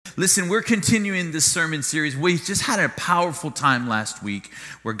Listen, we're continuing this sermon series. We just had a powerful time last week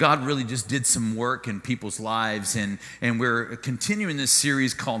where God really just did some work in people's lives, and we're continuing this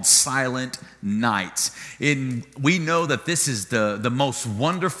series called Silent Nights. And we know that this is the most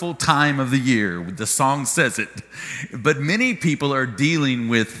wonderful time of the year. The song says it. But many people are dealing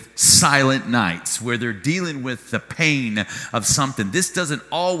with silent nights where they're dealing with the pain of something. This doesn't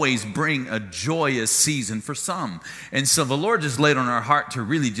always bring a joyous season for some. And so the Lord just laid on our heart to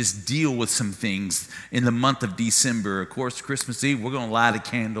really just deal with some things in the month of December. Of course, Christmas Eve, we're going to light a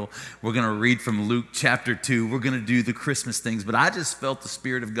candle. We're going to read from Luke chapter 2. We're going to do the Christmas things. But I just felt the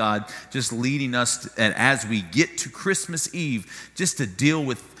Spirit of God just leading us as we get to Christmas Eve, just to deal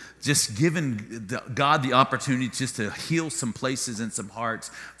with just giving God the opportunity just to heal some places and some hearts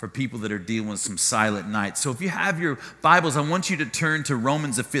for people that are dealing with some silent nights. So if you have your Bibles, I want you to turn to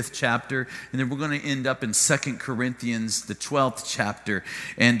Romans, the 5th chapter, and then we're going to end up in 2 Corinthians, the 12th chapter.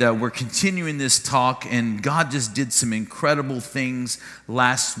 And we're continuing this talk, and God just did some incredible things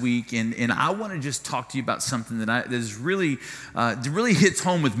last week. And I want to just talk to you about something that is really hits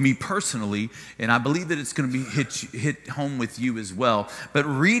home with me personally, and I believe that it's going to be hit home with you as well. But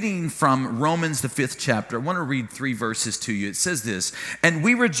reading from Romans, the 5th chapter, I want to read 3 verses to you. It says this, and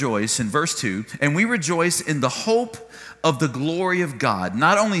we rejoice, in verse 2, and we rejoice in the hope of the glory of God.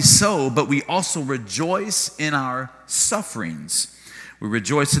 Not only so, but we also rejoice in our sufferings. We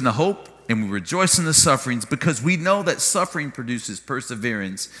rejoice in the hope and we rejoice in the sufferings because we know that suffering produces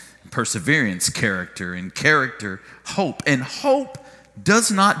perseverance, perseverance, character, and character, hope. And hope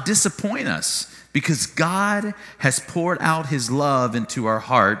does not disappoint us, because God has poured out his love into our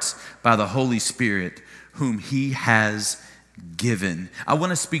hearts by the Holy Spirit, whom he has given. I want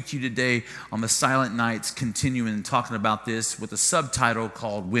to speak to you today on the silent nights, continuing and talking about this with a subtitle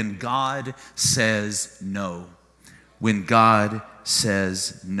called When God Says No. When God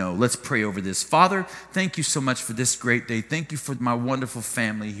says no. Let's pray over this. Father, thank you so much for this great day. Thank you for my wonderful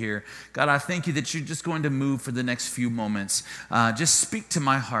family here. God, I thank you that you're just going to move for the next few moments. Just speak to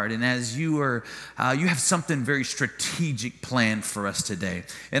my heart. And as you have something very strategic planned for us today.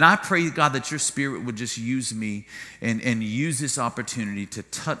 And I pray, God, that your Spirit would just use me and use this opportunity to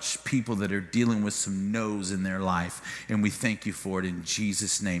touch people that are dealing with some no's in their life. And we thank you for it in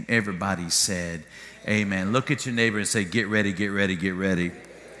Jesus' name. Everybody said, amen. Look at your neighbor and say, get ready, get ready, get ready.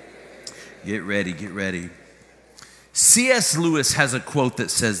 Get ready, get ready. C.S. Lewis has a quote that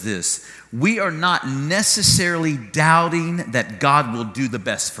says this: we are not necessarily doubting that God will do the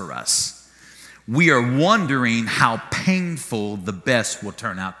best for us. We are wondering how painful the best will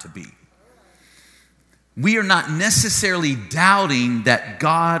turn out to be. We are not necessarily doubting that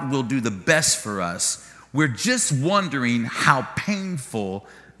God will do the best for us. We're just wondering how painful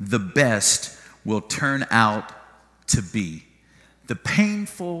the best will turn out to be. The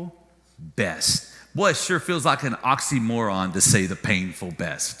painful best. Boy, it sure feels like an oxymoron to say the painful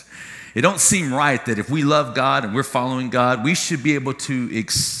best. It don't seem right that if we love God and we're following God, we should be able to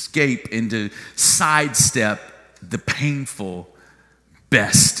escape and to sidestep the painful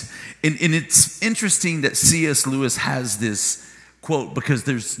best. And it's interesting that C.S. Lewis has this quote because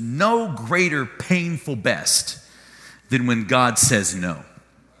there's no greater painful best than when God says no.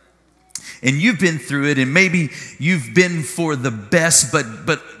 And you've been through it, and maybe you've been for the best,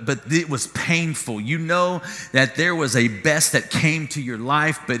 but it was painful. You know that there was a best that came to your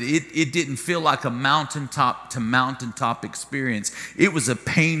life, but it didn't feel like a mountaintop to mountaintop experience. It was a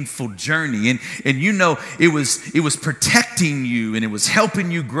painful journey, and you know it was protecting you, and it was helping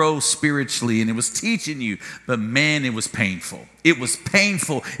you grow spiritually, and it was teaching you. But man, it was painful. It was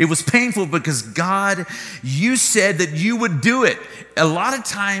painful. It was painful because God, you said that you would do it. A lot of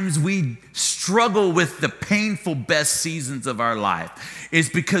times we struggle with the painful best seasons of our life. It's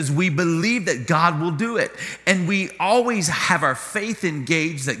because we believe that God will do it. And we always have our faith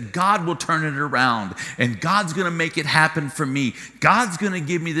engaged that God will turn it around. And God's going to make it happen for me. God's going to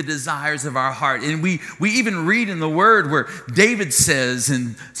give me the desires of our heart. And we even read in the Word where David says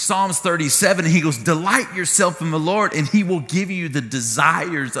in Psalms 37, he goes, delight yourself in the Lord and he will give you the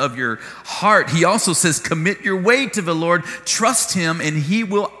desires of your heart. He also says, commit your way to the Lord, trust him and he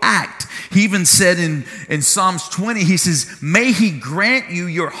will act. He even said in Psalms 20, he says, may he grant you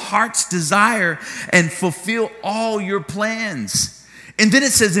your heart's desire and fulfill all your plans. And then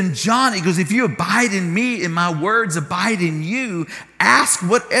it says in John, it goes, if you abide in me and my words abide in you, ask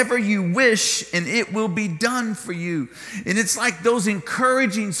whatever you wish and it will be done for you. And it's like those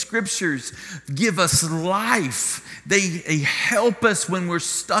encouraging scriptures give us life. They help us when we're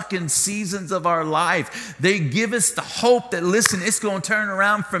stuck in seasons of our life. They give us the hope that, listen, it's going to turn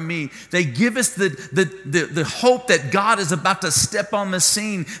around for me. They give us the hope that God is about to step on the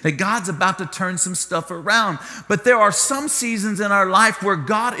scene, that God's about to turn some stuff around. But there are some seasons in our life where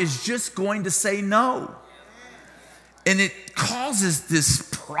God is just going to say no. And it causes this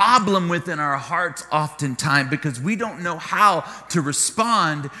problem within our hearts oftentimes because we don't know how to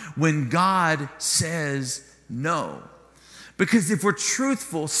respond when God says no. Because if we're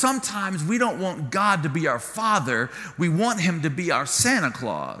truthful, sometimes we don't want God to be our Father. We want Him to be our Santa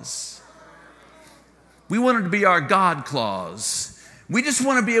Claus. We want Him to be our God Claus. We just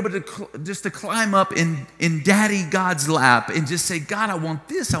want to be able to climb up in Daddy God's lap and just say, God, I want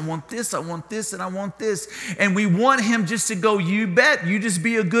this, I want this, I want this, and I want this. And we want Him just to go, you bet, you just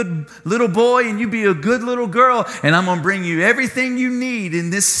be a good little boy and you be a good little girl, and I'm going to bring you everything you need in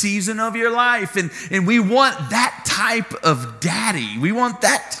this season of your life. And we want that type of daddy. We want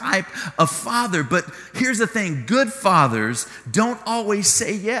that type of father. But here's the thing, good fathers don't always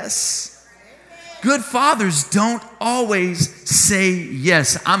say yes. Good fathers don't always say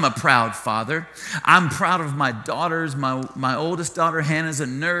yes. I'm a proud father. I'm proud of my daughters. My oldest daughter, Hannah's a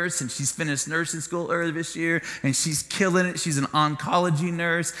nurse, and she's finished nursing school earlier this year, and she's killing it. She's an oncology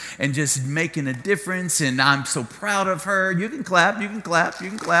nurse and just making a difference, and I'm so proud of her. You can clap, you can clap, you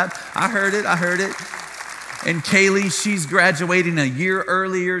can clap. I heard it. And Kaylee, she's graduating a year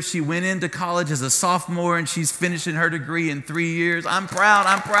earlier. She went into college as a sophomore, and she's finishing her degree in 3 years. I'm proud.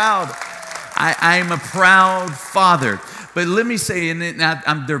 I'm a proud father. But let me say,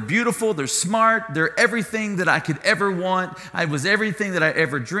 they're beautiful, they're smart, they're everything that I could ever want. I was everything that I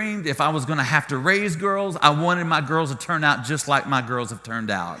ever dreamed. If I was going to have to raise girls, I wanted my girls to turn out just like my girls have turned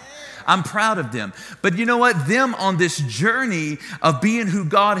out. I'm proud of them. But you know what? Them on this journey of being who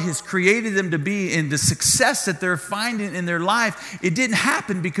God has created them to be and the success that they're finding in their life, it didn't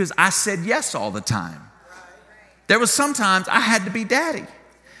happen because I said yes all the time. There was sometimes I had to be daddy.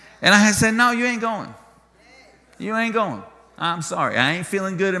 And I had said, no, you ain't going. You ain't going. I'm sorry. I ain't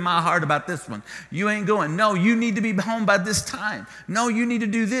feeling good in my heart about this one. You ain't going. No, you need to be home by this time. No, you need to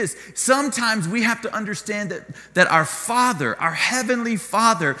do this. Sometimes we have to understand that our Father, our Heavenly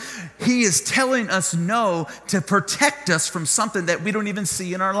Father, He is telling us no to protect us from something that we don't even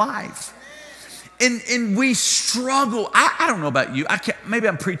see in our life. And we struggle. I don't know about you. Maybe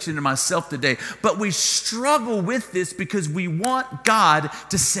I'm preaching to myself today, but we struggle with this because we want God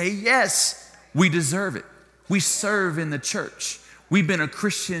to say yes. We deserve it. We serve in the church. We've been a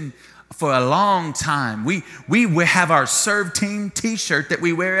Christian for a long time. We have our Serve Team t-shirt that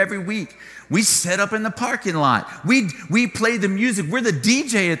we wear every week. We set up in the parking lot. We play the music. We're the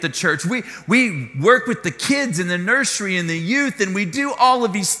DJ at the church. We work with the kids in the nursery and the youth, and we do all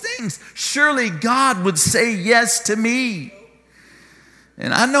of these things. Surely God would say yes to me.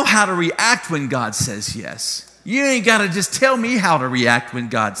 And I know how to react when God says yes. You ain't got to just tell me how to react when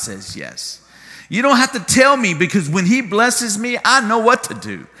God says yes. You don't have to tell me, because when He blesses me, I know what to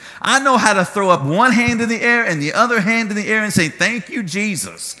do. I know how to throw up one hand in the air and the other hand in the air and say, thank you,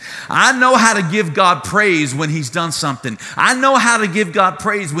 Jesus. I know how to give God praise when He's done something. I know how to give God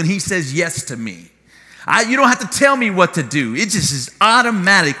praise when He says yes to me. You don't have to tell me what to do. It just is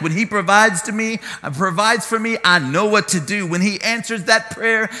automatic. When He provides for me, I know what to do. When He answers that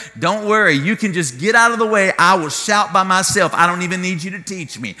prayer, don't worry. You can just get out of the way. I will shout by myself. I don't even need you to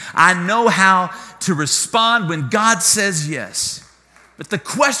teach me. I know how to respond when God says yes. But the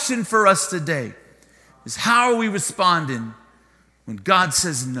question for us today is, how are we responding when God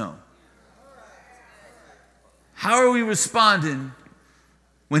says no? How are we responding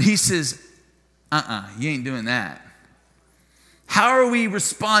when He says, you ain't doing that? How are we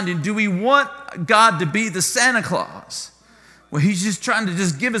responding? Do we want God to be the Santa Claus, where He's just trying to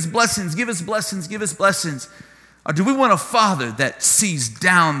just give us blessings, give us blessings, give us blessings? Or do we want a Father that sees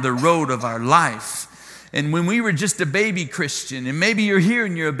down the road of our life? And when we were just a baby Christian, and maybe you're here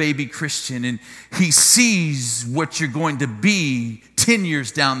and you're a baby Christian, and He sees what you're going to be 10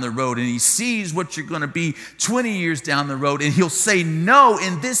 years down the road, and He sees what you're going to be 20 years down the road, and He'll say no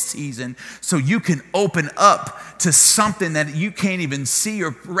in this season so you can open up to something that you can't even see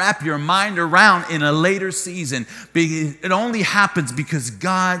or wrap your mind around in a later season. It only happens because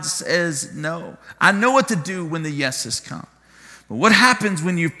God says no. I know what to do when the yeses come. But what happens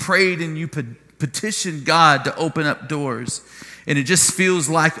when you've prayed and you petition God to open up doors, and it just feels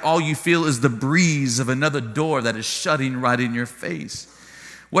like all you feel is the breeze of another door that is shutting right in your face?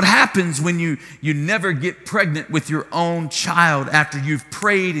 What happens when you never get pregnant with your own child after you've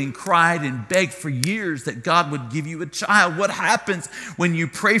prayed and cried and begged for years that God would give you a child? What happens when you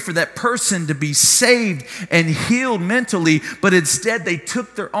pray for that person to be saved and healed mentally, but instead they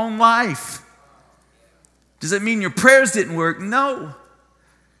took their own life? Does it mean your prayers didn't work? No.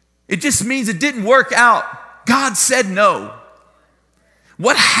 It just means it didn't work out. God said no.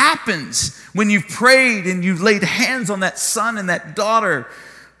 What happens when you've prayed and you've laid hands on that son and that daughter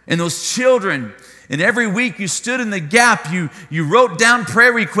and those children, and every week you stood in the gap, you wrote down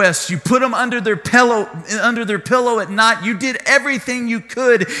prayer requests, you put them under their pillow at night, you did everything you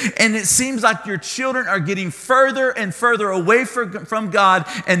could, and it seems like your children are getting further and further away from God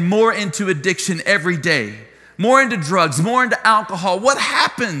and more into addiction every day, more into drugs, more into alcohol. What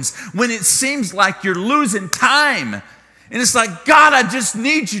happens when it seems like you're losing time? And it's like, God, I just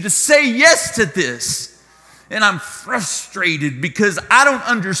need you to say yes to this. And I'm frustrated because I don't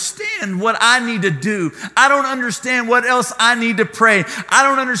understand what I need to do. I don't understand what else I need to pray. I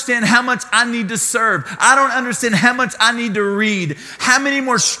don't understand how much I need to serve. I don't understand how much I need to read. How many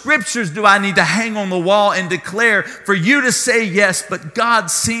more scriptures do I need to hang on the wall and declare for you to say yes? But God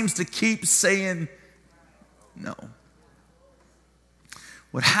seems to keep saying no.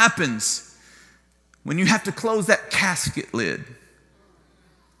 What happens when you have to close that casket lid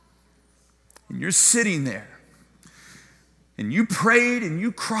and you're sitting there and you prayed and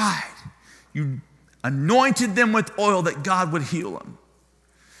you cried, you anointed them with oil that God would heal them,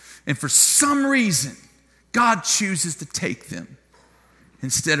 and for some reason God chooses to take them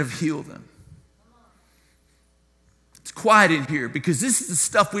instead of heal them? It's quiet in here because this is the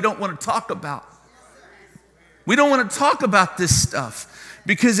stuff we don't want to talk about. We don't want to talk about this stuff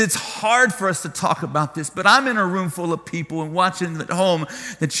because it's hard for us to talk about this. But I'm in a room full of people and watching at home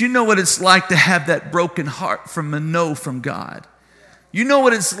that you know what it's like to have that broken heart from a no from God. You know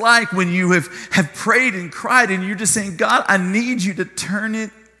what it's like when you have prayed and cried and you're just saying, God, I need you to turn it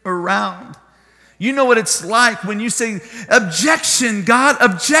around. You know what it's like when you say, objection, God,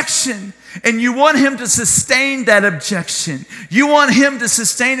 objection. And you want him to sustain that objection. You want him to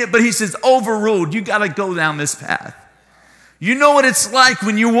sustain it, but he says, overruled. You got to go down this path. You know what it's like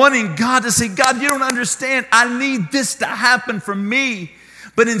when you're wanting God to say, God, you don't understand. I need this to happen for me.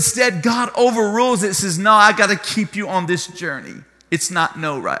 But instead, God overrules it, says, no, I got to keep you on this journey. It's not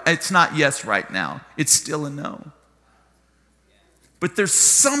no, right? It's not yes right now. It's still a no. But there's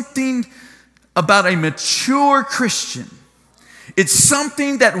something about a mature Christian. It's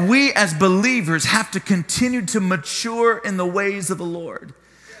something that we as believers have to continue to mature in the ways of the Lord,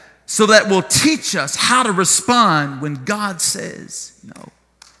 so that will teach us how to respond when God says no.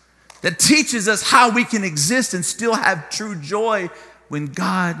 That teaches us how we can exist and still have true joy when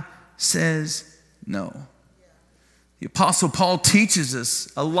God says no. The Apostle Paul teaches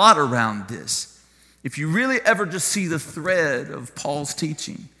us a lot around this. If you really ever just see the thread of Paul's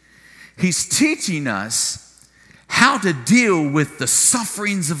teaching, he's teaching us how to deal with the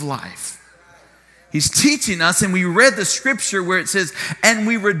sufferings of life. He's teaching us, and we read the scripture where it says, and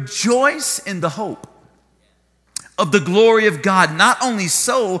we rejoice in the hope of the glory of God. Not only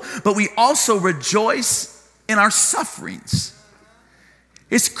so, but we also rejoice in our sufferings.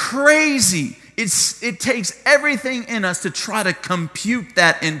 It's crazy. It takes everything in us to try to compute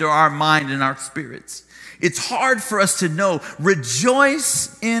that into our mind and our spirits. It's hard for us to know.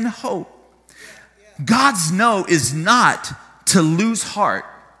 Rejoice in hope. God's no is not to lose heart.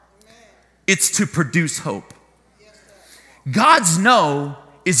 It's to produce hope. God's no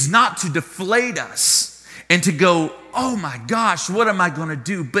is not to deflate us and to go, oh my gosh, what am I going to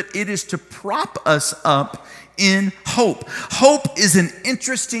do? But it is to prop us up in hope. Hope is an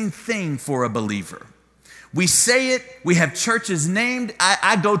interesting thing for a believer. We say it, we have churches named.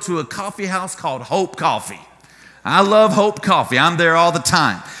 I go to a coffee house called Hope Coffee. I love Hope Coffee. I'm there all the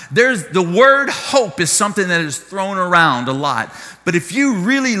time. The word hope is something that is thrown around a lot. But if you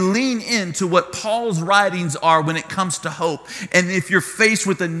really lean into what Paul's writings are when it comes to hope, and if you're faced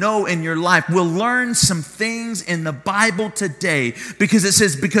with a no in your life, we'll learn some things in the Bible today, because it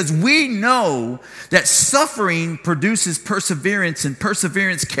says, because we know that suffering produces perseverance, and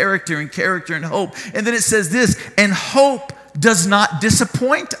perseverance character, and character and hope. And then it says this, and hope does not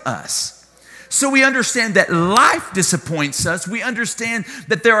disappoint us. So we understand that life disappoints us. We understand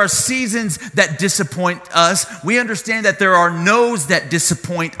that there are seasons that disappoint us. We understand that there are no's that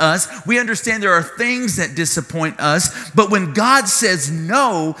disappoint us. We understand there are things that disappoint us. But when God says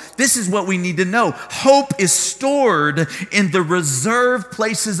no, this is what we need to know. Hope is stored in the reserved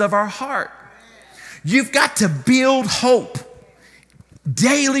places of our heart. You've got to build hope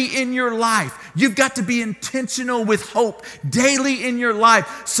daily in your life. You've got to be intentional with hope daily in your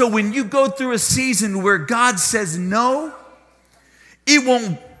life. So when you go through a season where God says no, it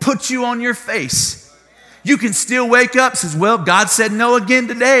won't put you on your face. You can still wake up and says, well, God said no again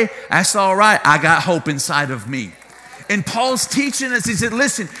today. That's all right. I got hope inside of me. And Paul's teaching us, he said,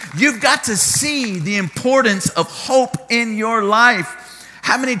 listen, you've got to see the importance of hope in your life.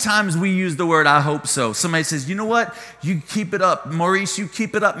 How many times we use the word, I hope so? Somebody says, you know what? You keep it up. Maurice, you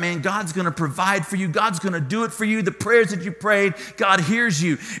keep it up, man. God's going to provide for you. God's going to do it for you. The prayers that you prayed, God hears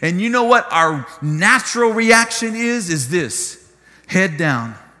you. And you know what our natural reaction is this. Head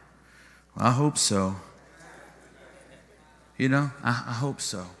down. I hope so. You know, I hope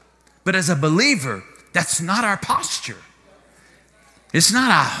so. But as a believer, that's not our posture. It's not,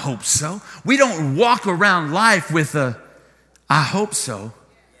 I hope so. We don't walk around life with a, I hope so.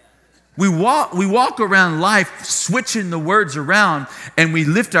 We walk around life switching the words around, and we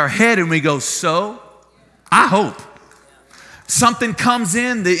lift our head and we go, so, I hope. Something comes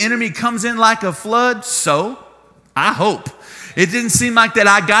in, the enemy comes in like a flood, so, I hope. It didn't seem like that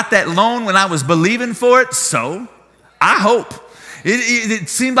I got that loan when I was believing for it, so, I hope. It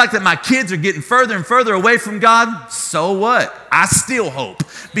seemed like that my kids are getting further and further away from God. So what? I still hope,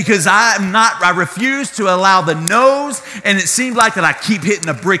 because I refuse to allow the no's, and it seemed like that I keep hitting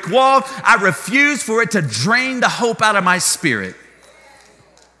a brick wall. I refuse for it to drain the hope out of my spirit.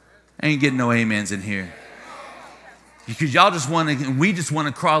 I ain't getting no amens in here. Because we just want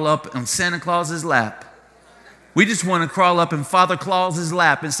to crawl up on Santa Claus's lap. We just want to crawl up in Father Claus's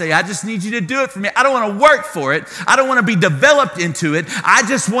lap and say, I just need you to do it for me. I don't want to work for it. I don't want to be developed into it. I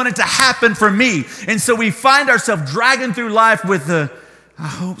just want it to happen for me. And so we find ourselves dragging through life with I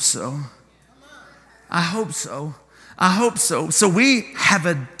hope so. I hope so. I hope so. So we have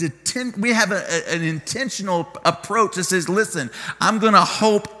an intentional approach that says, listen, I'm going to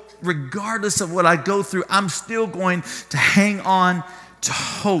hope regardless of what I go through. I'm still going to hang on to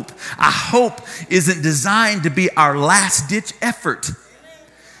hope. Our hope isn't designed to be our last-ditch effort.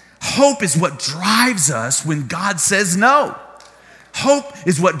 Hope is what drives us when God says no. Hope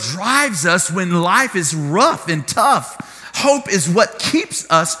is what drives us when life is rough and tough. Hope is what keeps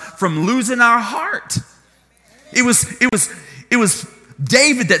us from losing our heart. It was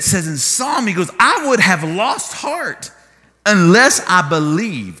David that says in Psalm, he goes, I would have lost heart unless I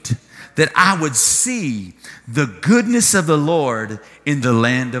believed that I would see the goodness of the Lord in the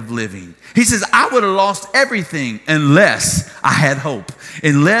land of living. He says, I would have lost everything unless I had hope,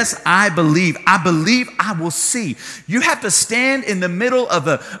 unless I believe I will see. You have to stand in the middle of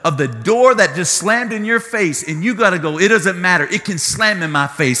the door that just slammed in your face, and you got to go, it doesn't matter. It can slam in my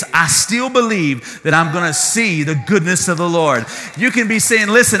face. I still believe that I'm going to see the goodness of the Lord. You can be saying,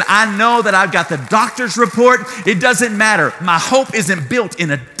 listen, I know that I've got the doctor's report. It doesn't matter. My hope isn't built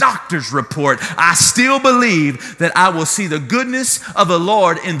in a doctor's report. I still believe that I will see the goodness of the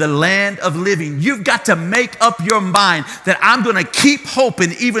Lord in the land of living. You've got to make up your mind that I'm going to keep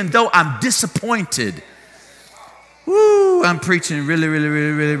hoping even though I'm disappointed. Woo, I'm preaching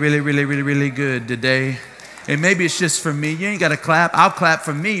really good today. And maybe it's just for me. You ain't got to clap. I'll clap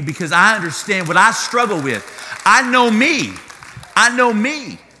for me because I understand what I struggle with. I know me.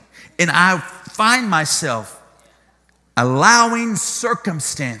 And I find myself allowing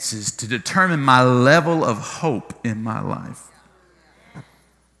circumstances to determine my level of hope in my life.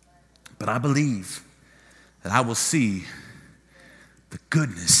 But I believe that I will see the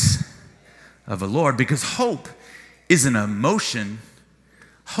goodness of the Lord, because hope is an emotion.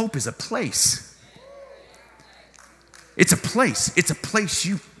 Hope is a place. It's a place. It's a place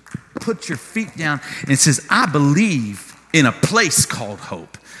you put your feet down and it says, I believe in a place called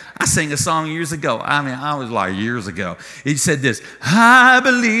hope. I sang a song years ago. I was like years ago. It said this, I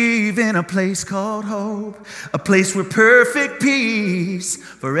believe in a place called hope, a place where perfect peace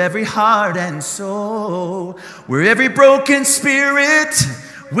for every heart and soul, where every broken spirit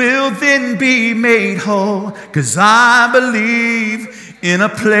will then be made whole, 'cause I believe in a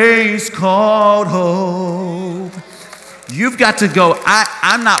place called hope. You've got to go,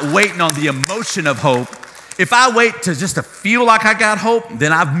 I'm not waiting on the emotion of hope. If I wait to just to feel like I got hope,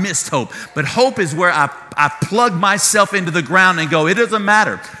 then I've missed hope. But hope is where I plug myself into the ground and go, it doesn't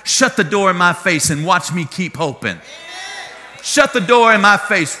matter. Shut the door in my face and watch me keep hoping. Shut the door in my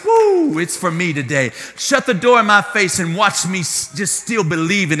face. Woo, it's for me today. Shut the door in my face and watch me just still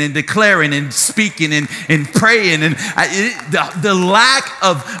believing and declaring and speaking and praying. And the lack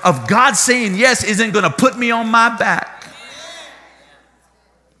of God saying yes isn't going to put me on my back.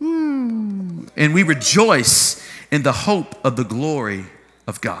 And we rejoice in the hope of the glory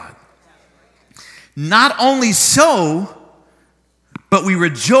of God. Not only so, but we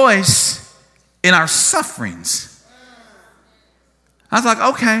rejoice in our sufferings. I was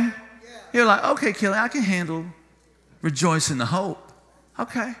like, okay. You're like, okay, Kelly, I can handle rejoice in the hope.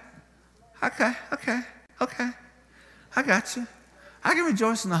 Okay. I got you. I can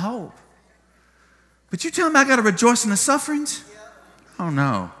rejoice in the hope. But you telling me I got to rejoice in the sufferings? Oh,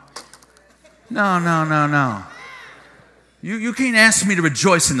 no. No. You can't ask me to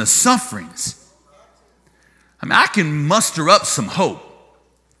rejoice in the sufferings. I mean, I can muster up some hope.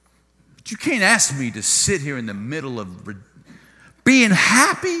 But you can't ask me to sit here in the middle of being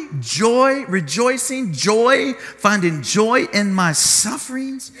happy, joy, rejoicing, joy, finding joy in my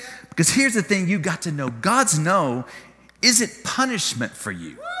sufferings. Because here's the thing you got to know. God's no isn't punishment for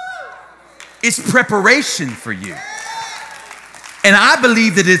you. It's preparation for you. And I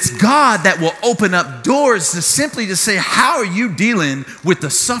believe that it's God that will open up doors to simply to say, how are you dealing with the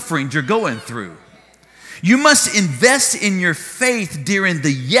sufferings you're going through? You must invest in your faith during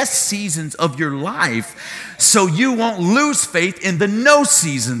the yes seasons of your life so you won't lose faith in the no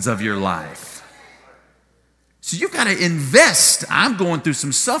seasons of your life. So you've got to invest. I'm going through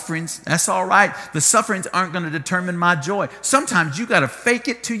some sufferings. That's all right. The sufferings aren't going to determine my joy. Sometimes you got to fake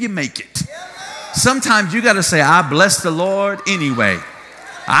it till you make it. Sometimes you got to say, I bless the Lord anyway.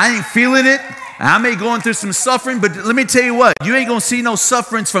 I ain't feeling it. I may going through some suffering, but let me tell you what, you ain't going to see no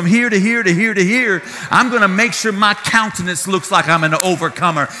sufferings from here to here to here to here. I'm going to make sure my countenance looks like I'm an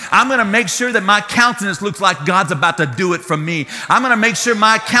overcomer. I'm going to make sure that my countenance looks like God's about to do it for me. I'm going to make sure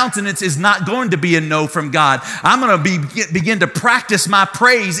my countenance is not going to be a no from God. I'm going to begin to practice my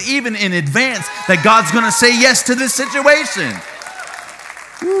praise even in advance that God's going to say yes to this situation.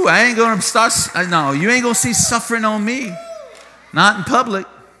 Ooh, I ain't going to start, no, you ain't going to see suffering on me. Not in public.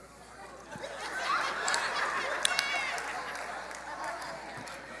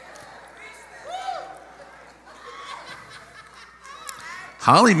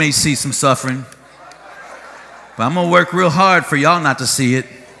 Holly may see some suffering, but I'm going to work real hard for y'all not to see it.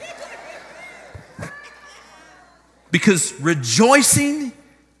 Because rejoicing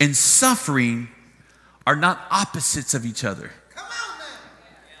and suffering are not opposites of each other.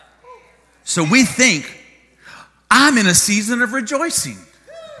 So we think, I'm in a season of rejoicing.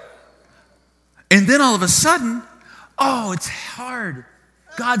 And then all of a sudden, oh, it's hard.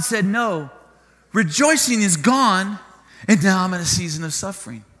 God said no. Rejoicing is gone. And now I'm in a season of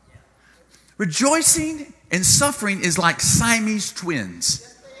suffering. Rejoicing and suffering is like Siamese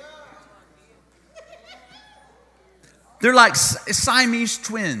twins. They're like Siamese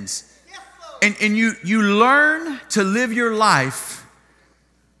twins. And you learn to live your life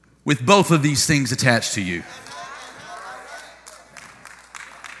with both of these things attached to you.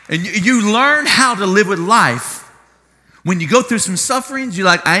 And you learn how to live with life. When you go through some sufferings, you're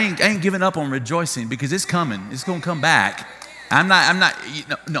like, I ain't giving up on rejoicing because it's coming. It's going to come back.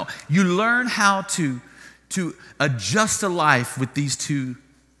 No. You learn how to adjust a life with these two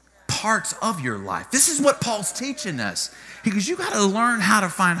parts of your life. This is what Paul's teaching us. Because you got to learn how to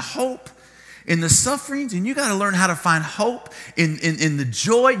find hope in the sufferings, and you got to learn how to find hope in the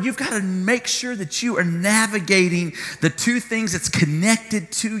joy. You've got to make sure that you are navigating the two things that's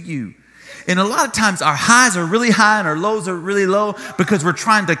connected to you. And a lot of times our highs are really high and our lows are really low because we're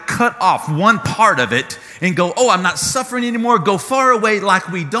trying to cut off one part of it and go, oh, I'm not suffering anymore. Go far away like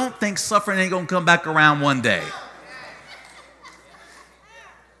we don't think suffering ain't going to come back around one day.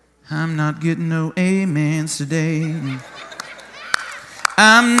 I'm not getting no amens today.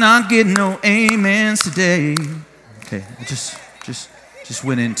 I'm not getting no amens today. Okay, I just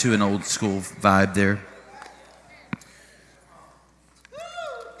went into an old school vibe there.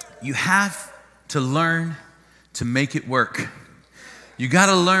 You have to learn to make it work. You got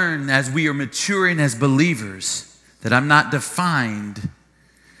to learn as we are maturing as believers that I'm not defined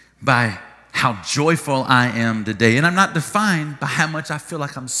by how joyful I am today. And I'm not defined by how much I feel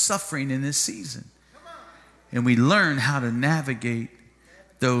like I'm suffering in this season. And we learn how to navigate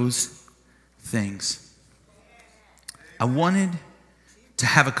those things. I wanted to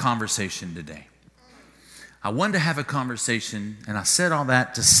have a conversation today. I wanted to have a conversation, and I said all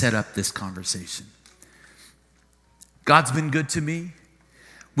that to set up this conversation. God's been good to me.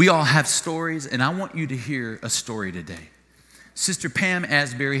 We all have stories, and I want you to hear a story today. Sister Pam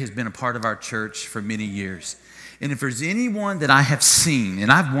Asbury has been a part of our church for many years. And if there's anyone that I have seen,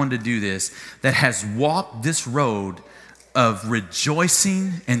 and I've wanted to do this, that has walked this road of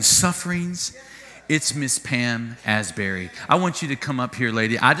rejoicing and sufferings, it's Miss Pam Asbury. I want you to come up here,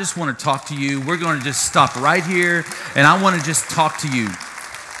 lady. I just want to talk to you. We're going to just stop right here, and I want to just talk to you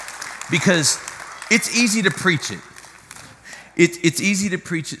because it's easy to preach it. It's easy to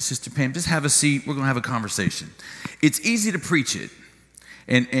preach it, Sister Pam. Just have a seat. We're going to have a conversation. It's easy to preach it.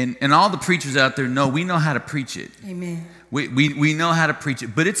 And all the preachers out there know, we know how to preach it. Amen. We know how to preach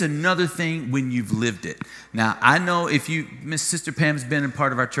it, but it's another thing when you've lived it. Now, I know Miss Sister Pam's been a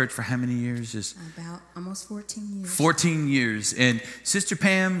part of our church for how many years? About almost 14 years. 14 years. And Sister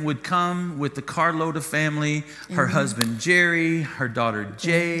Pam would come with the carload of family, her husband Jerry, her daughter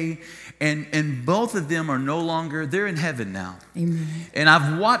Jay, and both of them are no longer, they're in heaven now. Amen. And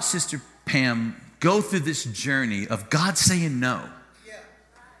I've watched Sister Pam go through this journey of God saying no.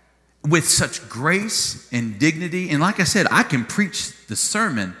 With such grace and dignity. And like I said, I can preach the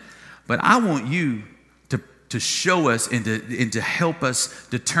sermon, but I want you to show us and to help us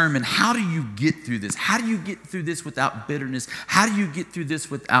determine, how do you get through this? How do you get through this without bitterness? How do you get through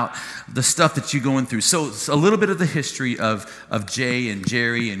this without the stuff that you're going through? So a little bit of the history of Jay and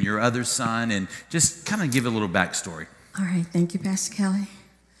Jerry and your other son, and just kind of give a little backstory. All right. Thank you, Pastor Kelly.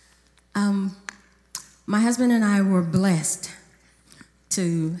 My husband and I were blessed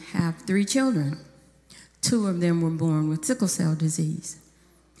to have 3 children. 2 of them were born with sickle cell disease.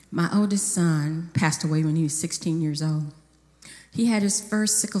 My oldest son passed away when he was 16 years old. He had his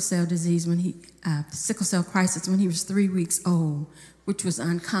first sickle cell disease sickle cell crisis when he was 3 weeks old, which was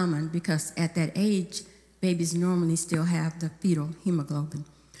uncommon because at that age, babies normally still have the fetal hemoglobin.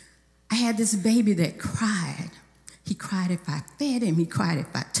 I had this baby that cried. He cried if I fed him. He cried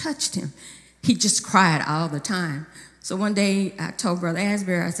if I touched him. He just cried all the time. So one day I told Brother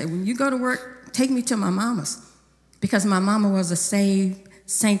Asbury, I said, when you go to work, take me to my mama's. Because my mama was a saved,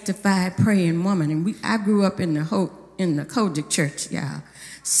 sanctified, praying woman. And I grew up in the Kojic church, y'all.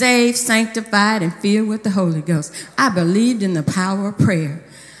 Saved, sanctified, and filled with the Holy Ghost. I believed in the power of prayer.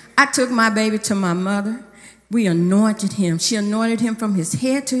 I took my baby to my mother. We anointed him. She anointed him from his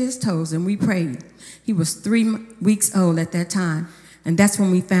head to his toes, and we prayed. He was 3 weeks old at that time. And that's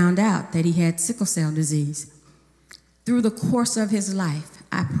when we found out that he had sickle cell disease. Through the course of his life,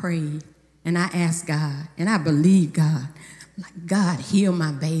 I prayed and I asked God and I believed God. Like, God, heal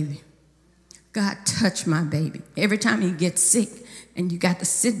my baby. God, touch my baby. Every time he gets sick and you got to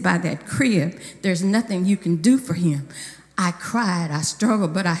sit by that crib, there's nothing you can do for him. I cried, I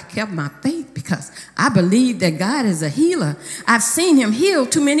struggled, but I kept my faith because I believe that God is a healer. I've seen him heal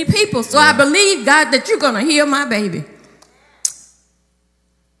too many people, so I believe, God, that you're going to heal my baby.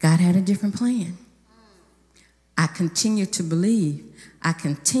 God had a different plan. I continue to believe. I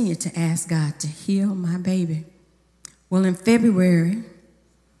continue to ask God to heal my baby. Well, in February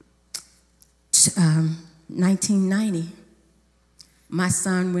 1990, my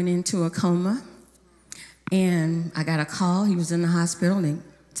son went into a coma, and I got a call. He was in the hospital. They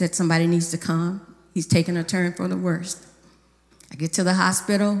said somebody needs to come. He's taking a turn for the worst. I get to the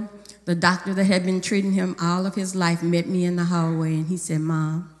hospital. The doctor that had been treating him all of his life met me in the hallway, and he said,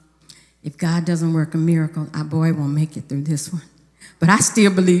 Mom, if God doesn't work a miracle, our boy won't make it through this one. But I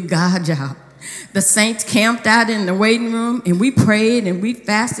still believe God, y'all. The saints camped out in the waiting room, and we prayed, and we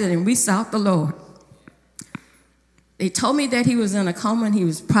fasted, and we sought the Lord. They told me that he was in a coma, and he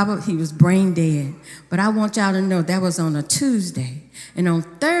was brain dead. But I want y'all to know that was on a Tuesday. And on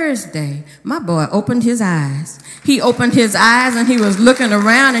Thursday, my boy opened his eyes. He opened his eyes, and he was looking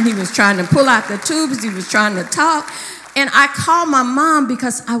around, and he was trying to pull out the tubes. He was trying to talk. And I called my mom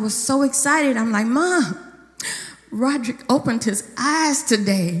because I was so excited. I'm like, Mom, Roderick opened his eyes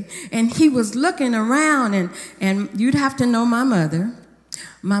today, and he was looking around, and you'd have to know my mother.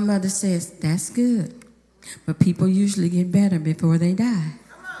 My mother says, that's good, but people usually get better before they die.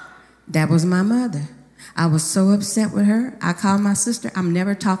 That was my mother. I was so upset with her. I called my sister. I'm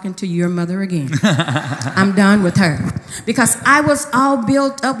never talking to your mother again. I'm done with her. Because I was all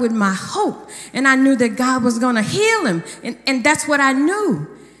built up with my hope, and I knew that God was going to heal him, and that's what I knew.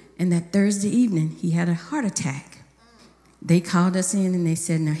 And that Thursday evening, he had a heart attack. They called us in, and they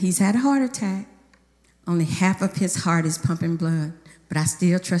said, now, he's had a heart attack. Only half of his heart is pumping blood. But I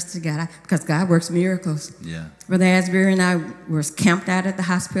still trusted God because God works miracles. Yeah. Brother Asbury and I were camped out at the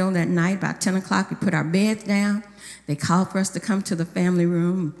hospital that night. About 10 o'clock, we put our beds down. They called for us to come to the family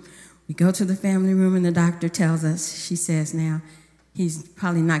room. We go to the family room, and the doctor tells us, she says, now, he's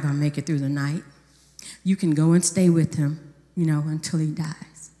probably not going to make it through the night. You can go and stay with him, until he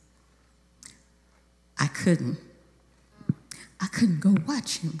dies. I couldn't go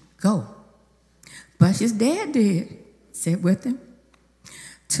watch him go. But his dad did. Sit with him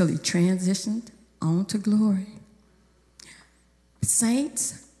till he transitioned on to glory.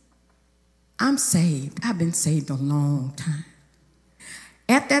 Saints, I'm saved. I've been saved a long time.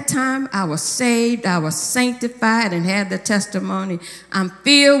 At that time, I was saved, I was sanctified, and had the testimony. I'm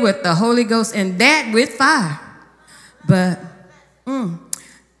filled with the Holy Ghost, and that with fire. But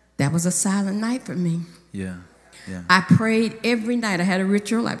that was a silent night for me. Yeah. Yeah. I prayed every night. I had a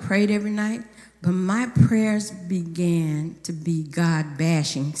ritual. I prayed every night. But my prayers began to be God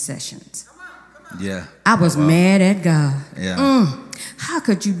bashing sessions. Yeah. I was mad at God. Yeah. How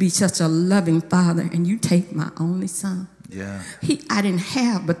could you be such a loving father and you take my only son? Yeah. I didn't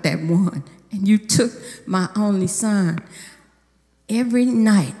have but that one, and you took my only son. Every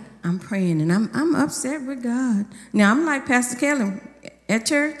night I'm praying, and I'm upset with God. Now I'm like Pastor Kelly at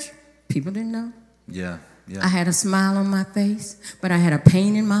church. People didn't know. Yeah. Yeah. I had a smile on my face, but I had a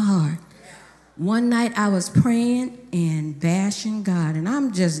pain in my heart. One night I was praying and bashing God, and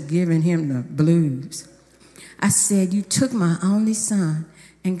I'm just giving him the blues. I said, you took my only son.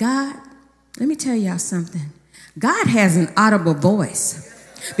 And God, let me tell y'all something. God has an audible voice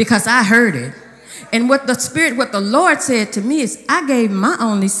because I heard it. And what the Lord said to me is, I gave my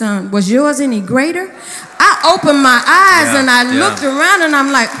only son. Was yours any greater? I opened my eyes and I looked around and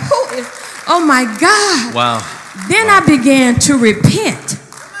I'm like, oh my God. Wow. Then I began to repent.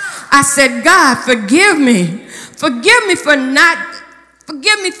 I said, God, forgive me. Forgive me for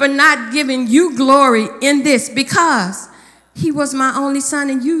not giving you glory in this, because he was my only son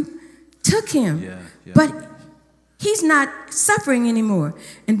and you took him. Yeah. But he's not suffering anymore.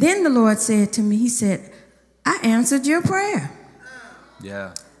 And then the Lord said to me, he said, I answered your prayer.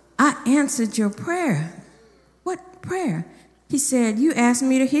 Yeah. I answered your prayer. What prayer? He said, you asked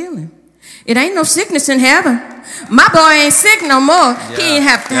me to heal him. It ain't no sickness in heaven. My boy ain't sick no more. He ain't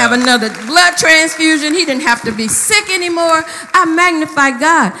have to have another blood transfusion. He didn't have to be sick anymore. I magnify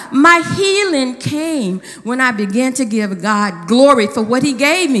God. My healing came when I began to give God glory for what he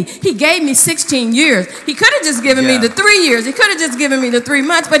gave me. He gave me 16 years. He could have just given me the 3 years. He could have just given me the 3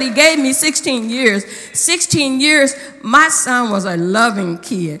 months, but he gave me 16 years. 16 years, my son was a loving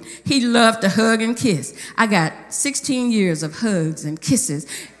kid. He loved to hug and kiss. I got 16 years of hugs and kisses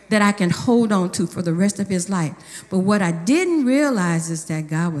that I can hold on to for the rest of his life. But what I didn't realize is that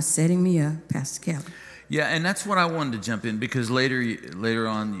God was setting me up, Pastor Kelly. Yeah, and that's what I wanted to jump in, because later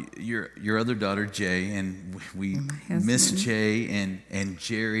on, your other daughter, Jay, and we miss Jay and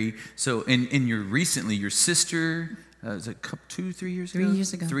Jerry. So, and your sister, was it 3 years ago? 3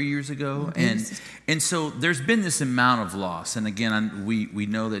 years ago. 3 years ago. And so there's been this amount of loss. And again, we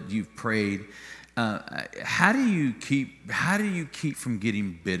know that you've prayed. How do you keep from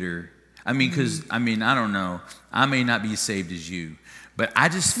getting bitter? I mean, because I don't know. I may not be as saved as you, but I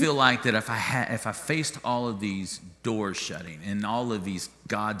just feel like that if I faced all of these doors shutting and all of these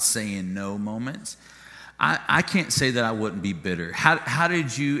God saying no moments, I can't say that I wouldn't be bitter. How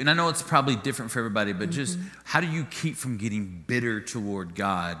did you? And I know it's probably different for everybody, but just how do you keep from getting bitter toward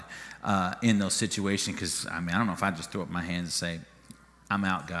God in those situations? Because I don't know if I just throw up my hands and say, "I'm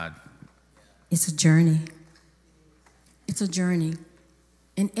out, God." It's a journey. It's a journey.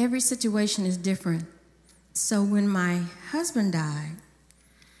 And every situation is different. So when my husband died,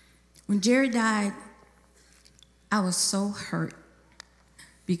 when Jerry died, I was so hurt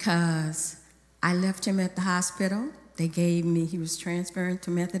because I left him at the hospital. He was transferred to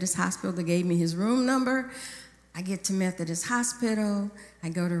Methodist Hospital. They gave me his room number. I get to Methodist Hospital. I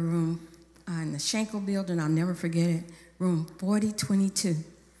go to room in the Schenkel building. I'll never forget it. Room 4022.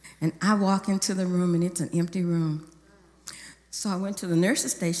 And I walk into the room, and it's an empty room. So I went to the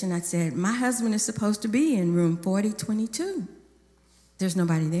nurse's station. I said, my husband is supposed to be in room 4022. There's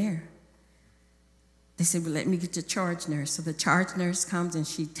nobody there. They said, well, let me get the charge nurse. So the charge nurse comes, and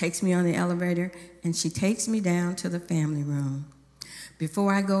she takes me on the elevator, and she takes me down to the family room.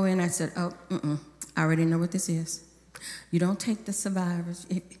 Before I go in, I said, I already know what this is. You don't take the survivors.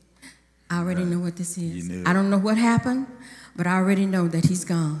 I already know what this is. I don't know what happened, but I already know that he's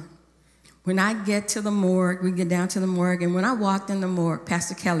gone. When I get to the morgue, we get down to the morgue, and when I walked in the morgue,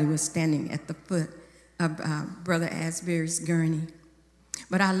 Pastor Kelly was standing at the foot of Brother Asbury's gurney.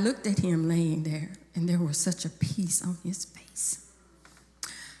 But I looked at him laying there, and there was such a peace on his face.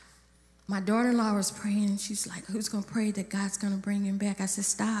 My daughter-in-law was praying, and she's like, who's going to pray that God's going to bring him back? I said,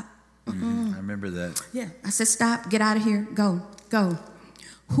 stop. I remember that. Yeah, I said, stop, get out of here, go.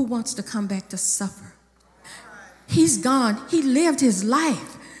 Who wants to come back to suffer? He's gone. He lived his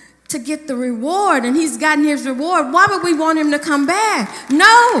life to get the reward, and he's gotten his reward. Why would we want him to come back?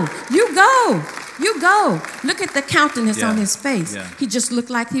 No, you go. Look at the countenance on his face. Yeah. He just looked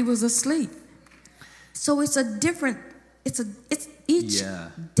like he was asleep. So it's each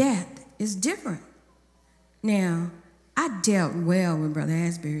death is different. Now, I dealt well with Brother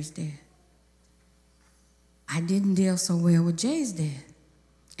Asbury's death. I didn't deal so well with Jay's death,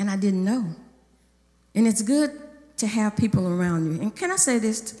 and I didn't know. And it's good to have people around you. And can I say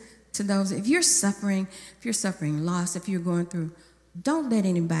this to those, if you're suffering loss, if you're going through, don't let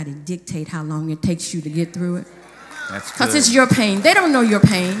anybody dictate how long it takes you to get through it. That's Because good. it's your pain. They don't know your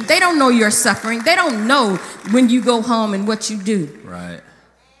pain. They don't know your suffering. They don't know when you go home and what you do. Right.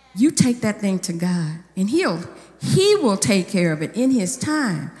 You take that thing to God, and He will take care of it in His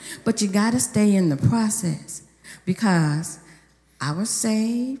time. But you got to stay in the process, because I was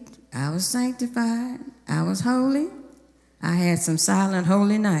saved, I was sanctified, I was holy. I had some silent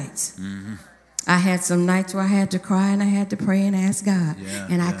holy nights. Mm-hmm. I had some nights where I had to cry and I had to pray and ask God.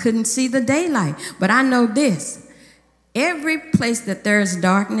 And I couldn't see the daylight. But I know this. Every place that there is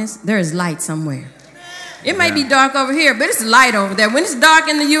darkness, there is light somewhere. It may be dark over here, but it's light over there. When it's dark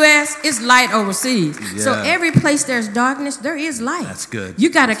in the U.S., it's light overseas. Yeah. So every place there's darkness, there is light. That's good. You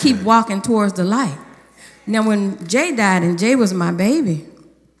got to keep walking towards the light. Now, when Jay died, and Jay was my baby,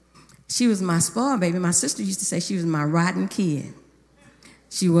 she was my spoiled baby. My sister used to say she was my rotten kid.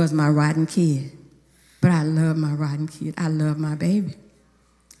 She was my rotten kid. But I love my rotten kid. I love my baby.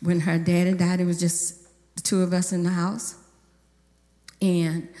 When her daddy died, it was just the two of us in the house.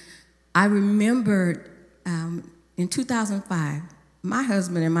 And I remembered in 2005, my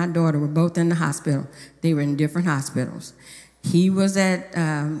husband and my daughter were both in the hospital. They were in different hospitals. He was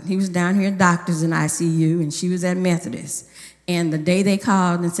down here at Doctors in ICU, and she was at Methodist. And the day they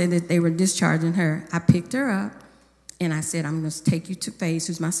called and said that they were discharging her, I picked her up, and I said, I'm going to take you to Faith,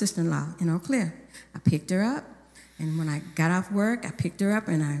 who's my sister-in-law in Eau Claire. I picked her up, and when I got off work, I picked her up,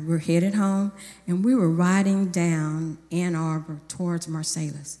 and we're headed home, and we were riding down Ann Arbor towards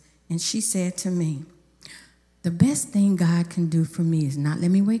Marsalis. And she said to me, the best thing God can do for me is not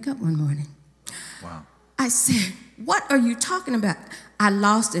let me wake up one morning. Wow. I said, what are you talking about? I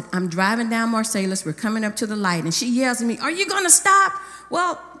lost it. I'm driving down Marsalis. We're coming up to the light, and she yells at me, are you going to stop?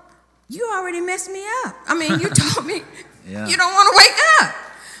 Well, you already messed me up. I mean, you told me you don't want to wake up.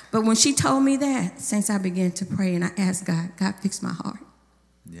 But when she told me that, since I began to pray, and I asked God, God, fix my heart.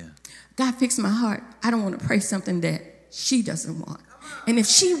 Yeah. God, fix my heart. I don't want to pray something that she doesn't want. And if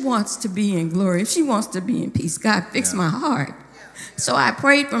she wants to be in glory, if she wants to be in peace, God, fix my heart. So I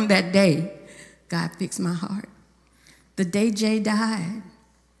prayed from that day, God, fix my heart. The day Jay died,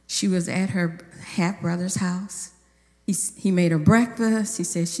 she was at her half-brother's house. He made her breakfast. He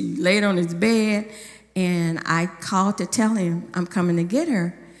said she laid on his bed, and I called to tell him I'm coming to get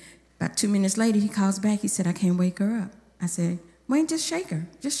her. About 2 minutes later, he calls back. He said, I can't wake her up. I said, Wayne, just shake her.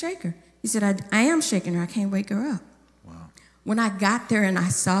 Just shake her. He said, I am shaking her. I can't wake her up. Wow. When I got there and I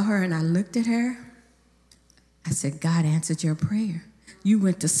saw her and I looked at her, I said, God answered your prayer. You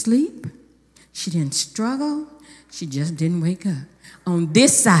went to sleep. She didn't struggle. She just didn't wake up on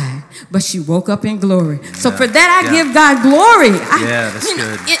this side, but she woke up in glory. Yeah. So for that, I give God glory. That's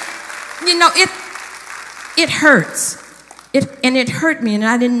good. It hurts. It hurt me, and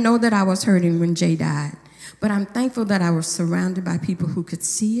I didn't know that I was hurting when Jay died. But I'm thankful that I was surrounded by people who could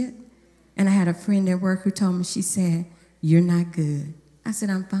see it. And I had a friend at work who told me, she said, you're not good. I said,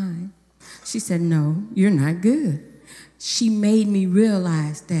 I'm fine. She said, no, you're not good. She made me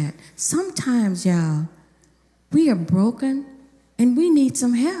realize that sometimes, y'all, we are broken and we need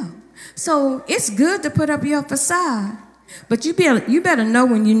some help. So it's good to put up your facade, but you better know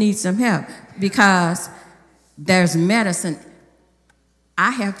when you need some help, because there's medicine.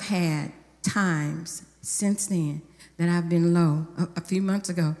 I have had times since then that I've been low. A few months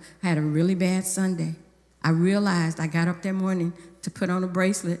ago, I had a really bad Sunday. I realized I got up that morning to put on a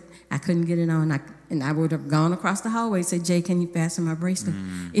bracelet. I couldn't get it on. And I would have gone across the hallway and said, Jay, can you fasten my bracelet?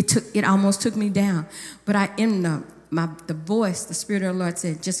 It almost took me down. But the voice, the Spirit of the Lord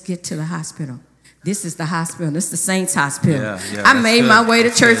said, just get to the hospital. This is the hospital. This is the Saints Hospital. I made my way to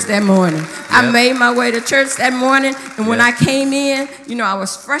church that morning. I made my way to church that morning. And when I came in, I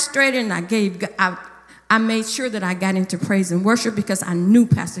was frustrated, and I made sure that I got into praise and worship, because I knew,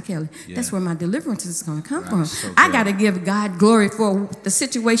 Pastor Kelly, that's where my deliverance is going to come from. So I got to give God glory for the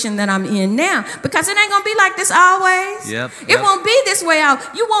situation that I'm in now, because it ain't going to be like this always. It won't be this way out.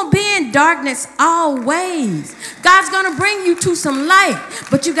 You won't be in darkness always. God's going to bring you to some light,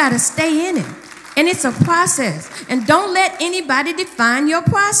 but you got to stay in it. And it's a process. And don't let anybody define your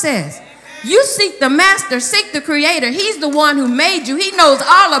process. You seek the master, seek the creator. He's the one who made you. He knows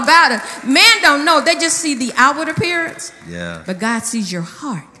all about it. Man don't know. They just see the outward appearance. But God sees your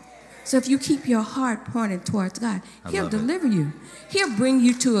heart. So if you keep your heart pointed towards God, He'll deliver you. He'll bring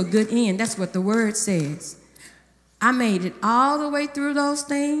you to a good end. That's what the word says. I made it all the way through those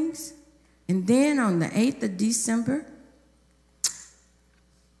things. And then on the 8th of December,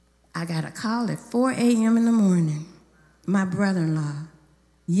 I got a call at 4 a.m. in the morning. My brother-in-law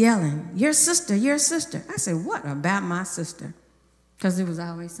yelling, your sister, your sister. I said, what about my sister? Because it was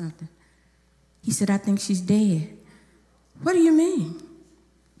always something. He said, I think she's dead. What do you mean?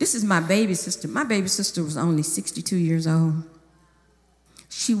 This is my baby sister. My baby sister was only 62 years old.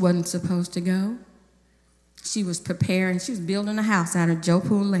 She wasn't supposed to go. She was preparing. She was building a house out of Joe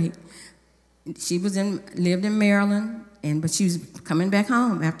Pool Lake. She lived in Maryland, but she was coming back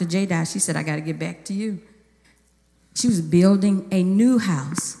home after Jay died. She said, I got to get back to you. She was building a new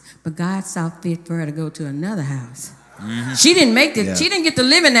house, but God saw fit for her to go to another house. Mm-hmm. She didn't make it. Yeah. She didn't get to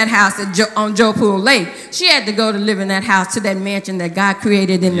live in that house on Joe Pool Lake. She had to go to live in that house, to that mansion that God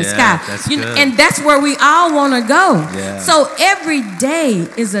created in the sky. That's good. And that's where we all want to go. Yeah. So every day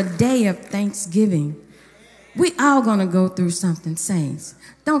is a day of thanksgiving. We all going to go through something, saints.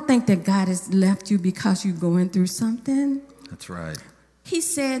 Don't think that God has left you because you're going through something. That's right. He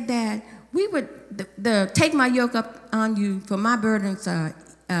said that we would take my yoke up on you, for my burdens are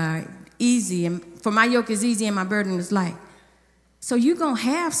easy, and for my yoke is easy and my burden is light. So you're going to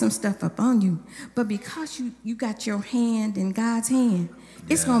have some stuff up on you, but because you got your hand in God's hand,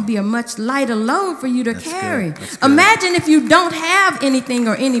 it's going to be a much lighter load for you to carry. Imagine if you don't have anything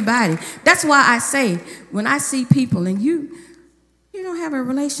or anybody. That's why I say, when I see people and you don't have a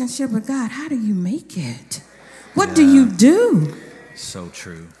relationship with God, how do you make it? What do you do? So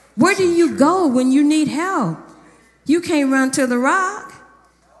true. Where do you go when you need help? You can't run to the rock.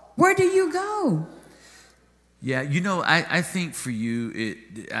 Where do you go? Yeah, I think for you,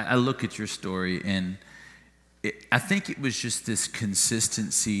 I look at your story, and I think it was just this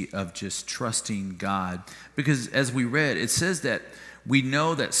consistency of just trusting God. Because as we read, it says that we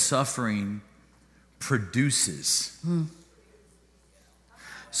know that suffering produces.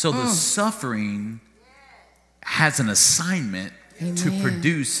 So the suffering has an assignment to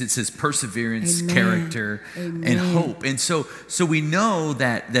produce. It says perseverance, character, and hope. And so we know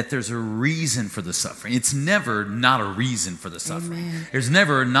that there's a reason for the suffering. It's never not a reason for the suffering. There's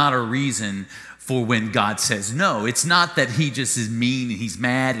never not a reason for when God says no. It's not that he just is mean and he's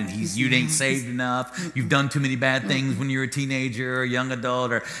mad and you ain't saved enough. You've done too many bad things when you're a teenager or a young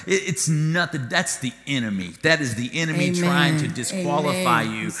adult. Or it's nothing. That's the enemy. That is the enemy trying to disqualify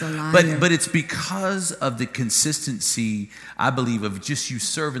you. But it's because of the consistency, I believe, of just you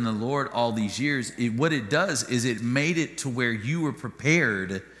serving the Lord all these years. What it does is it made it to where you were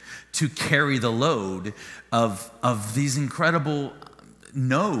prepared to carry the load of these incredible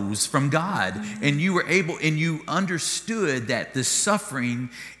no's from God, and you were able, and you understood that the suffering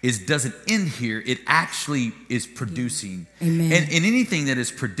doesn't end here. It actually is producing. And anything that is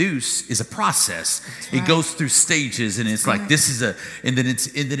produced is a process. It goes through stages, and it's like this is and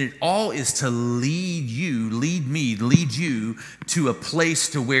then it all is to lead you to a place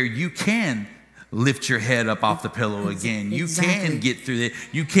to where you can lift your head up off the pillow again. You can get through it.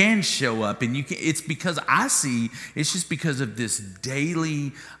 You can show up, and it's because it's just because of this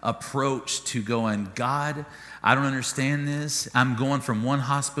daily approach to going, God, I don't understand this. I'm going from one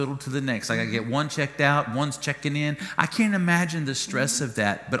hospital to the next. I got to get one checked out, one's checking in. I can't imagine the stress of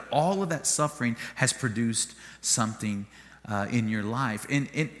that, but all of that suffering has produced something in your life. And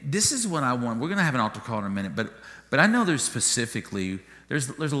this is what I want. We're going to have an altar call in a minute, but I know there's specifically, there's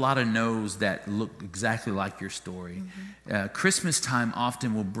a lot of no's that look exactly like your story. Christmas time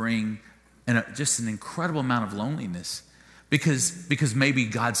often will bring just an incredible amount of loneliness because maybe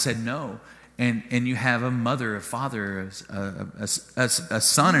God said no, and you have a mother, a father, a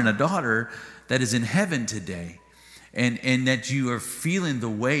son, and a daughter that is in heaven today, and that you are feeling the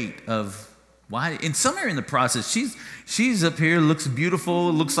weight of why. And somewhere in the process, she's up here, looks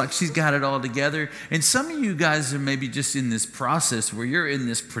beautiful, looks like she's got it all together. And some of you guys are maybe just in this process where you're in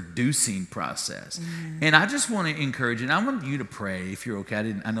this producing process. And I just want to encourage you, and I want you to pray, if you're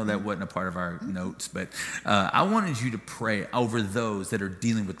okay. I know that wasn't a part of our notes, but I wanted you to pray over those that are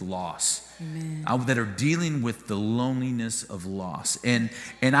dealing with loss, that are dealing with the loneliness of loss. And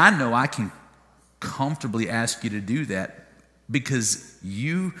I know I can comfortably ask you to do that, because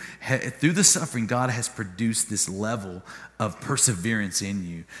through the suffering, God has produced this level of perseverance in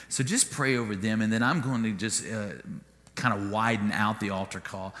you. So just pray over them, and then I'm going to just kind of widen out the altar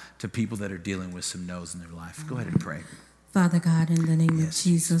call to people that are dealing with some no's in their life. Go ahead and pray. Father God, in the name of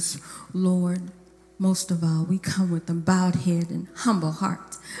Jesus, Lord, most of all, we come with a bowed head and humble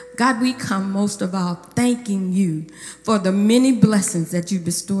hearts. God, we come most of all thanking you for the many blessings that you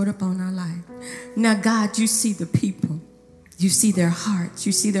bestowed upon our life. Now, God, you see the people. You see their hearts.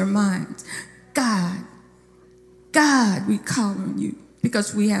 You see their minds. God, we call on you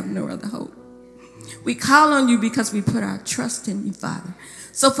because we have no other hope. We call on you because we put our trust in you, Father.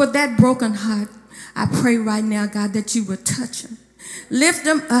 So for that broken heart, I pray right now, God, that you would touch them, Lift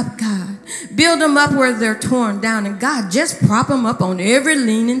them up, God. Build them up where they're torn down. And God, just prop them up on every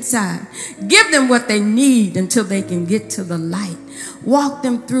leaning side. Give them what they need until they can get to the light. Walk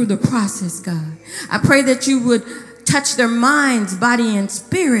them through the process, God. I pray that you would touch their minds, body, and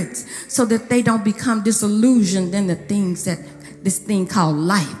spirits so that they don't become disillusioned in the things that this thing called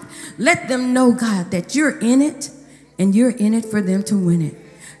life. Let them know, God, that you're in it and you're in it for them to win it.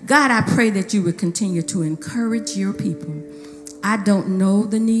 God, I pray that you would continue to encourage your people. I don't know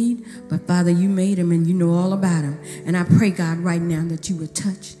the need, but Father, you made them and you know all about them. And I pray, God, right now that you would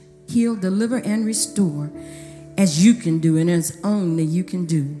touch, heal, deliver, and restore as you can do and as only you can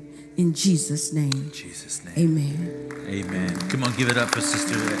do. In Jesus' name. In Jesus' name. Amen. Amen. Come on, give it up for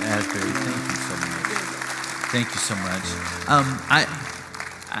Sister Asbury. Thank you so much. Thank you so much.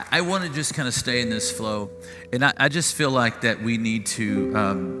 I want to just kind of stay in this flow. And I just feel like that we need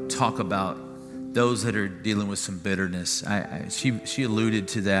to talk about those that are dealing with some bitterness. She alluded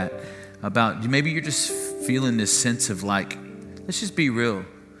to that about maybe you're just feeling this sense of like, let's just be real.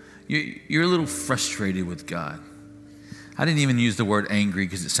 You're a little frustrated with God. I didn't even use the word angry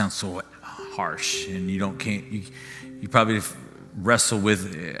because it sounds so harsh, and you probably wrestle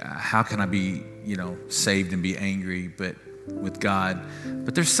with how can I be, saved and be angry, but with God.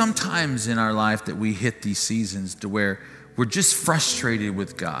 But there's some times in our life that we hit these seasons to where we're just frustrated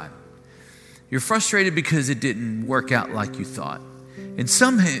with God. You're frustrated because it didn't work out like you thought. And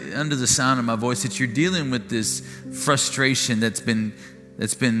some under the sound of my voice that you're dealing with this frustration that's been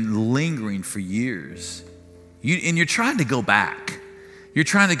lingering for years. And you're trying to go back. You're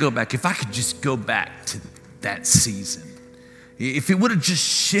trying to go back. If I could just go back to that season. If it would have just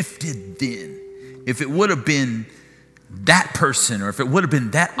shifted then. If it would have been that person, or if it would have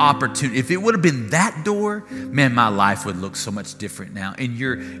been that opportunity, if it would have been that door, man, my life would look so much different now. And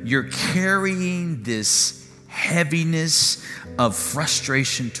you're carrying this heaviness of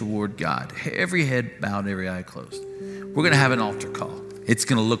frustration toward God. Every head bowed, every eye closed. We're going to have an altar call. It's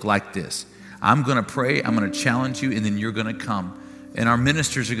going to look like this. I'm going to pray, I'm going to challenge you, and then you're going to come. And our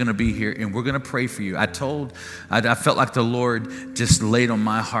ministers are going to be here, and we're going to pray for you. I felt like the Lord just laid on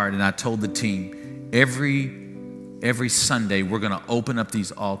my heart, and I told the team, every Sunday, we're going to open up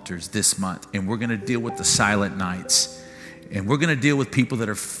these altars this month, and we're going to deal with the silent nights. And we're going to deal with people that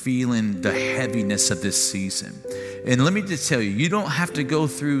are feeling the heaviness of this season. And let me just tell you, you don't have to go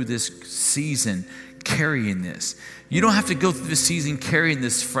through this season carrying this. You don't have to go through the season carrying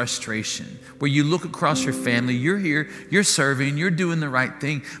this frustration where you look across your family, you're here, you're serving, you're doing the right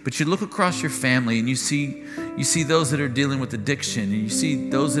thing, but you look across your family and you see those that are dealing with addiction, and you see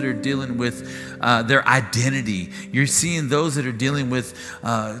those that are dealing with their identity. You're seeing those that are dealing with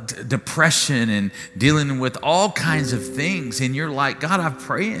depression and dealing with all kinds of things. And you're like, God, I'm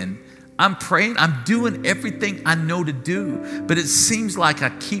praying, I'm doing everything I know to do, but it seems like I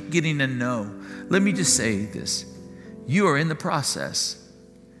keep getting a no. Let me just say this. You are in the process.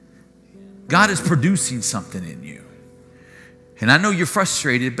 God is producing something in you. And I know you're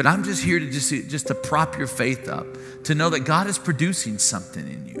frustrated, but I'm just here to just to prop your faith up, to know that God is producing something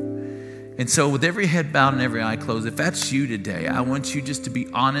in you. And so with every head bowed and every eye closed, if that's you today, I want you just to be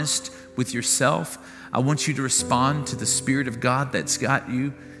honest with yourself. I want you to respond to the Spirit of God that's got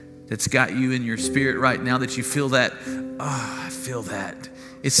you in your spirit right now, that you feel that, I feel that.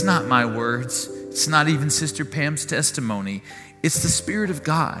 It's not my words. It's not even Sister Pam's testimony. It's the Spirit of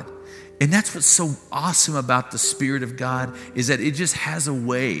God. And that's what's so awesome about the Spirit of God, is that it just has a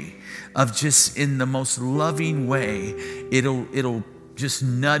way of just in the most loving way, it'll just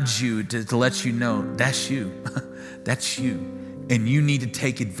nudge you to let you know that's you. That's you. And you need to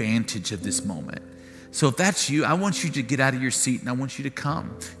take advantage of this moment. So if that's you, I want you to get out of your seat and I want you to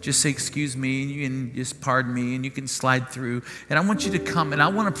come. Just say, excuse me, and you can just pardon me, and you can slide through. And I want you to come, and I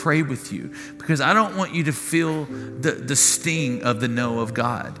want to pray with you, because I don't want you to feel the sting of the no of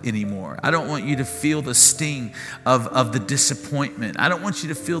God anymore. I don't want you to feel the sting of the disappointment. I don't want you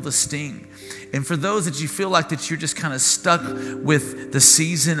to feel the sting. And for those that you feel like that you're just kind of stuck with the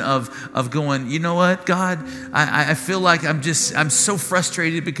season of going, you know what, God, I feel like I'm so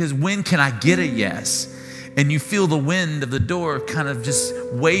frustrated because when can I get a yes? And you feel the wind of the door kind of just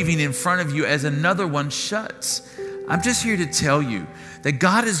waving in front of you as another one shuts. I'm just here to tell you that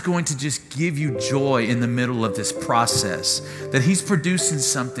God is going to just give you joy in the middle of this process, that He's producing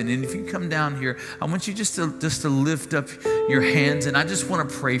something. And if you come down here, I want you just to lift up your hands, and I just want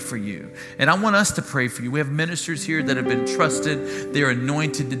to pray for you. And I want us to pray for you. We have ministers here that have been trusted. They're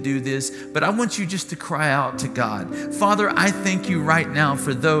anointed to do this. But I want you just to cry out to God. Father, I thank you right now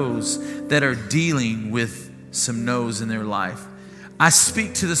for those that are dealing with some no's in their life. I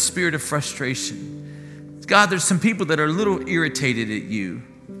speak to the spirit of frustration. God, there's some people that are a little irritated at you.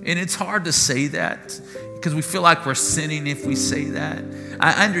 And it's hard to say that because we feel like we're sinning if we say that.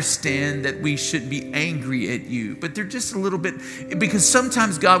 I understand that we shouldn't be angry at you, but they're just a little bit, because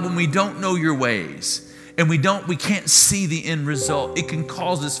sometimes, God, when we don't know your ways and we can't see the end result, it can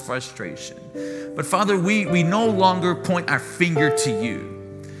cause us frustration. But Father, we no longer point our finger to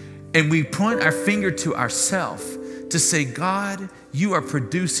you, and we point our finger to ourselves to say, God, you are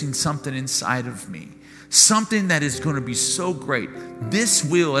producing something inside of me, something that is going to be so great. This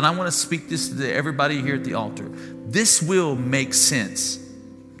will, and I want to speak this to everybody here at the altar, this will make sense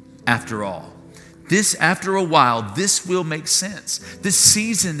after all. After a while, this will make sense. This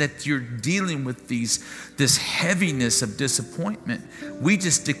season that you're dealing with this heaviness of disappointment, we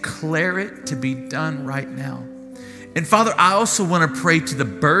just declare it to be done right now. And Father, I also want to pray to the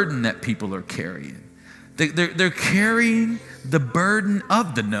burden that people are carrying. They're carrying the burden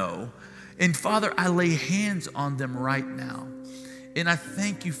of the no. And Father, I lay hands on them right now. And I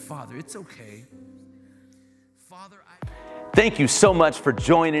thank you, Father. It's okay. Father, Thank you so much for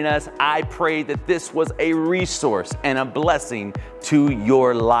joining us. I pray that this was a resource and a blessing to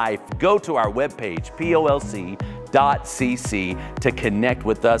your life. Go to our webpage, polc.cc, to connect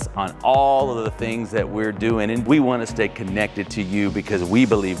with us on all of the things that we're doing. And we want to stay connected to you because we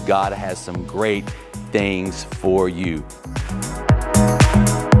believe God has some great things for you.